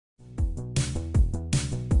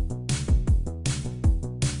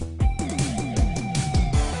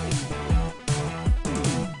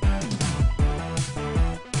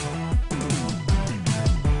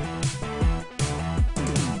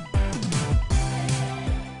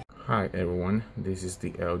Hi everyone, this is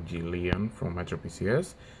the LG Leon from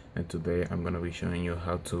MetroPCS, and today I'm going to be showing you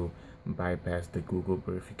how to bypass the Google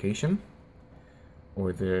verification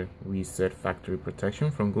or the reset factory protection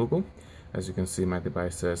from Google. As you can see, my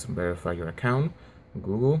device says verify your account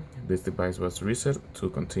Google. This device was reset to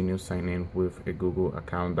continue signing in with a Google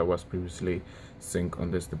account that was previously synced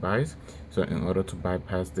on this device. So in order to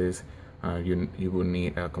bypass this, you will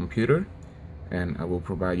need a computer, and I will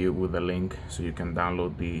provide you with a link so you can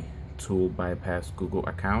download the tool bypass Google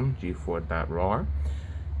account g4.rar.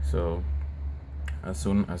 So as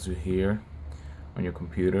soon as you hear on your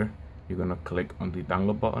computer, you're gonna click on the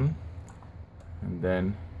download button, and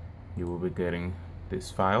then you will be getting this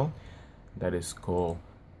file that is called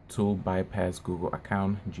tool bypass Google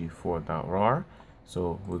account g4.rar.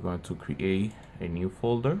 So we're going to create a new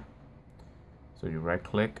folder. So you right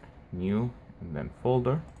click, new, and then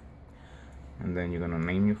folder, and then you're gonna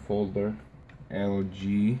name your folder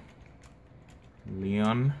LG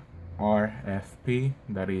Leon RFP,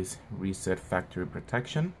 that is reset factory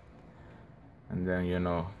protection, and then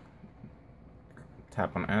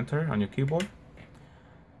tap on enter on your keyboard,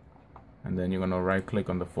 and then you're gonna right click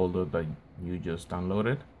on the folder that you just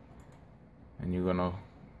downloaded, and you're gonna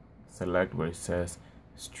select where it says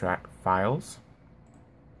extract files,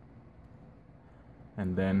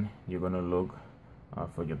 and then you're gonna look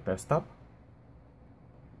for your desktop,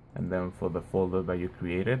 and then for the folder that you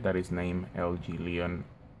created that is named LG Leon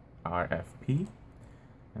RFP,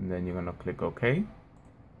 and then you're gonna click OK,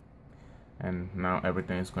 and now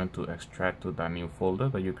everything is going to extract to that new folder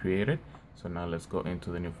that you created. So now let's go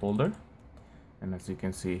into the new folder, and as you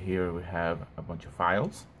can see here we have a bunch of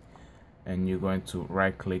files, and you're going to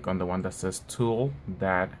right click on the one that says tool.exe,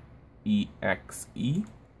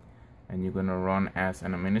 and you're gonna run as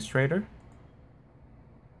an administrator.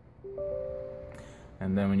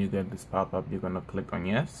 And then when you get this pop-up, you're gonna click on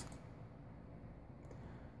yes,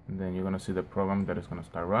 and then you're gonna see the program that is gonna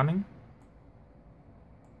start running.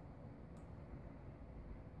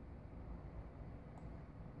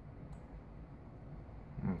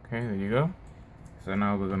 Okay, there you go. So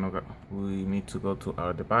now we need to go to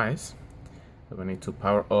our device. So we need to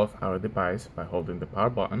power off our device by holding the power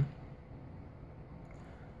button,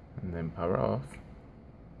 and then power off.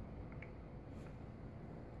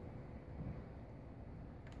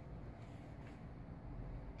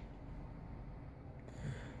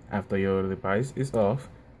 After your device is off,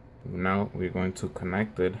 now we're going to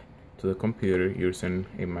connect it to the computer using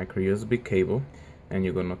a micro USB cable, and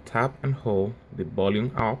you're going to tap and hold the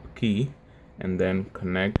volume up key, and then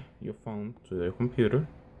connect your phone to the computer,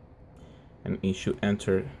 and it should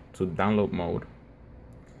enter to download mode.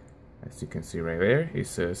 As you can see right there, it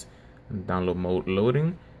says download mode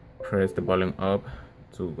loading. Press the volume up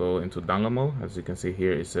to go into download mode. As you can see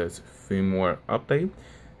here, it says firmware update.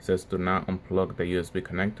 It says do not unplug the USB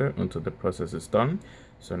connector until the process is done.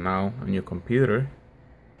 So now on your computer,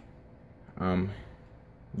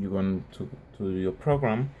 you're going to your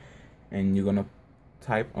program, and you're gonna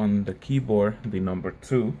type on the keyboard the number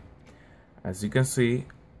 2. As you can see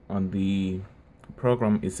on the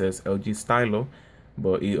program, it says LG Stylo,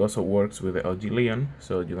 but it also works with the LG Leon.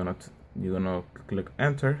 So you're gonna click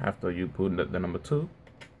enter after you put the number 2.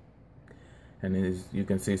 And as you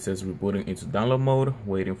can see, it says rebooting into download mode,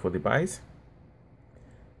 waiting for device.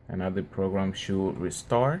 And now the program should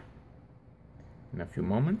restart in a few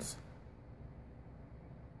moments.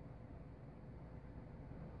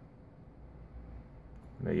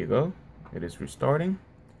 There you go, it is restarting.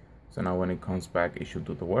 So now when it comes back, it should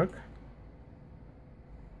do the work.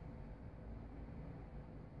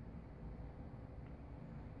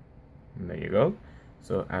 And there you go.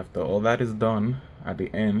 So after all that is done, at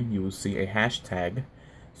the end you will see a hashtag.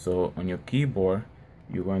 So on your keyboard,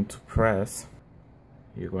 you're going to press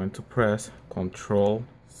Control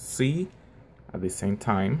C at the same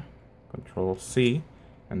time, Control C,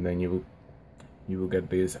 and then you will get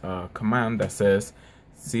this command that says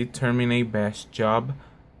C terminate bash job,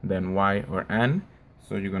 then Y or N.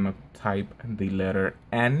 So you're gonna type the letter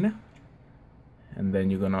N, and then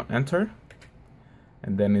you're gonna enter,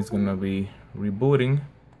 and then it's gonna be rebooting.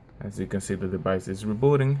 As you can see, the device is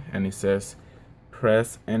rebooting, and it says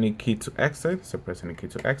press any key to exit. So press any key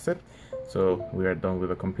to exit. So we are done with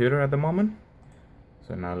the computer at the moment.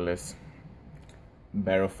 So now let's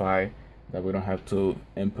verify that we don't have to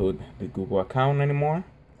input the Google account anymore,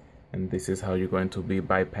 and this is how you're going to be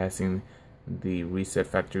bypassing the reset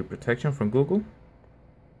factory protection from Google.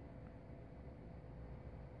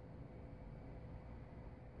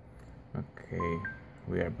 Okay,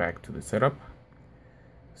 we are back to the setup.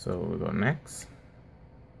 So we'll go next.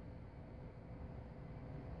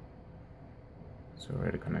 So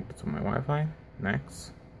already connected to my Wi-Fi.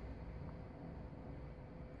 Next.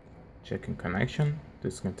 Checking connection.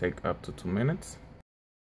 This can take up to 2 minutes.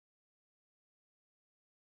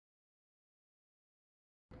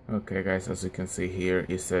 Okay guys, as you can see here,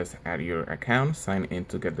 it says add your account, sign in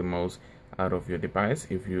to get the most out of your device.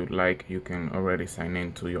 If you like, you can already sign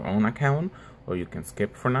in to your own account, or you can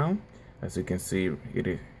skip for now. As you can see,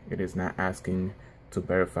 it is not asking to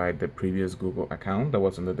verify the previous Google account that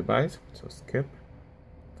was on the device, so skip.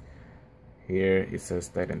 Here it says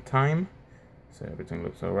date and time, so everything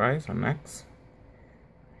looks alright, so next.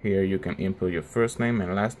 Here you can input your first name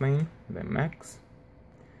and last name, then next.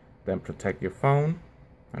 Then protect your phone.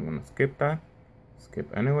 I'm gonna skip that, skip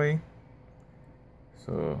anyway.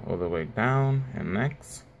 So all the way down and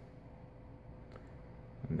next,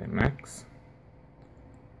 and then next,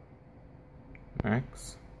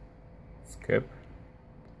 next, skip,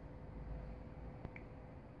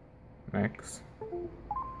 next,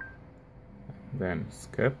 then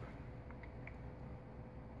skip.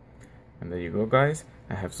 And there you go guys,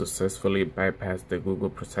 I have successfully bypassed the Google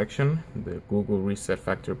protection, the Google Reset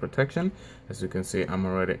Factory Protection. As you can see, I'm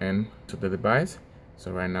already into the device.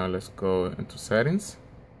 So right now let's go into settings.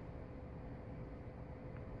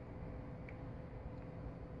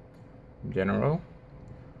 General,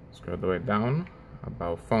 scroll the way down,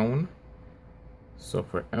 about phone,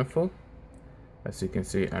 software info. As you can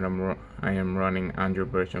see, I am running Android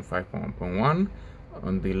version 5.1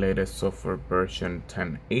 on the latest software version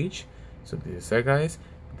 10H. So this is it guys,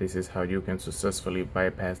 this is how you can successfully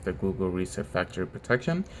bypass the Google Reset Factory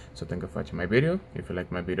Protection. So thank you for watching my video. If you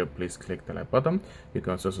like my video, please click the like button. You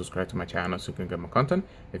can also subscribe to my channel so you can get more content.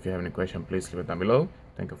 If you have any question, please leave it down below.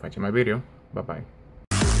 Thank you for watching my video. Bye bye.